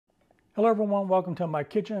Hello everyone, welcome to my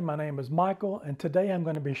kitchen. My name is Michael and today I'm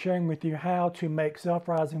going to be sharing with you how to make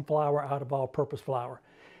self-rising flour out of all-purpose flour.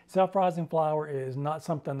 Self-rising flour is not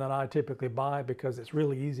something that I typically buy because it's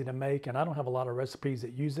really easy to make and I don't have a lot of recipes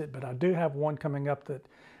that use it, but I do have one coming up that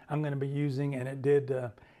I'm going to be using and it did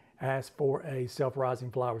ask for a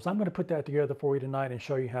self-rising flour. So I'm going to put that together for you tonight and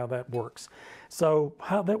show you how that works. So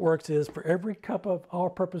how that works is for every cup of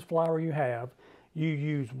all-purpose flour you have, you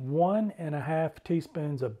use 1.5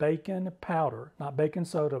 teaspoons of baking powder, not baking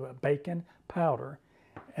soda, but baking powder,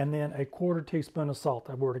 and then 1/4 teaspoon of salt.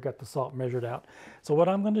 I've already got the salt measured out. So what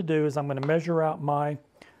I'm going to do is I'm going to measure out my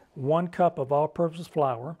 1 cup of all-purpose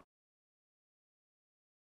flour.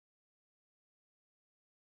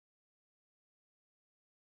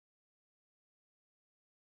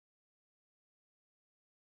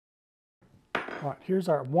 All right, here's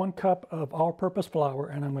our 1 cup of all-purpose flour,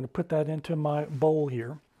 and I'm going to put that into my bowl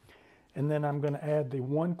here. And then I'm going to add the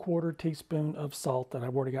 1/4 teaspoon of salt that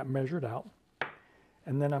I've already got measured out.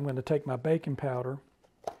 And then I'm going to take my baking powder,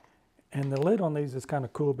 and the lid on these is kind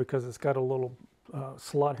of cool because it's got a little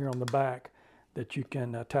slot here on the back that you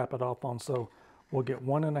can tap it off on. So we'll get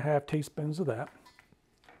 1.5 teaspoons of that.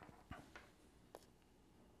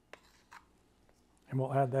 And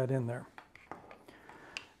we'll add that in there.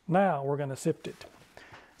 Now we're going to sift it.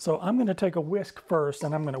 So I'm going to take a whisk first,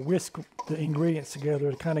 and I'm going to whisk the ingredients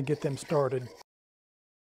together to kind of get them started.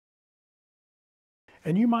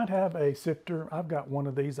 And you might have a sifter. I've got one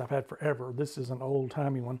of these I've had forever. This is an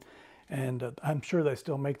old-timey one, and I'm sure they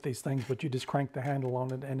still make these things, but you just crank the handle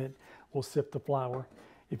on it and it will sift the flour.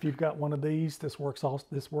 If you've got one of these, this works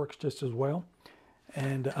just as well.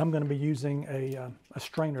 And I'm going to be using a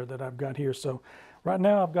strainer that I've got here. So right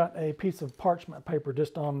now I've got a piece of parchment paper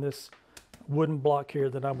just on this wooden block here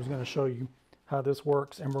that I was going to show you how this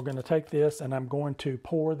works. And we're going to take this and I'm going to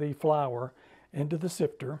pour the flour into the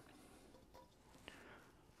sifter.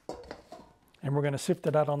 And we're going to sift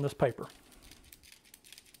it out on this paper.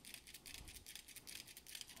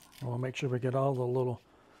 And we'll make sure we get all the little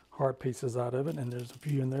hard pieces out of it. And there's a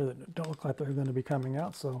few in there that don't look like they're going to be coming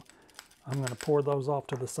out. So I'm going to pour those off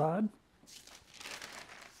to the side.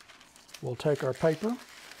 We'll take our paper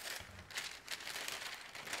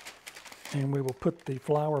and we will put the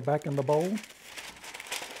flour back in the bowl.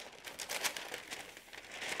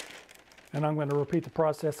 And I'm going to repeat the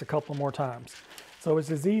process a couple more times. So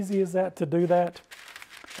it's as easy as that to do that,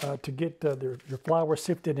 to get your flour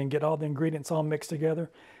sifted and get all the ingredients all mixed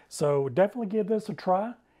together. So definitely give this a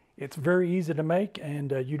try. It's very easy to make,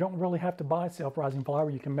 and you don't really have to buy self-rising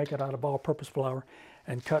flour. You can make it out of all-purpose flour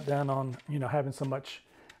and cut down on having so much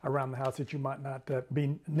around the house that you might not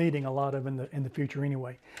be needing a lot of in the future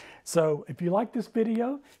anyway. So if you like this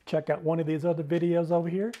video, check out one of these other videos over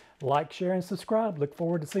here. Like, share, and subscribe. Look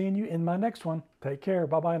forward to seeing you in my next one. Take care.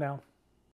 Bye-bye now.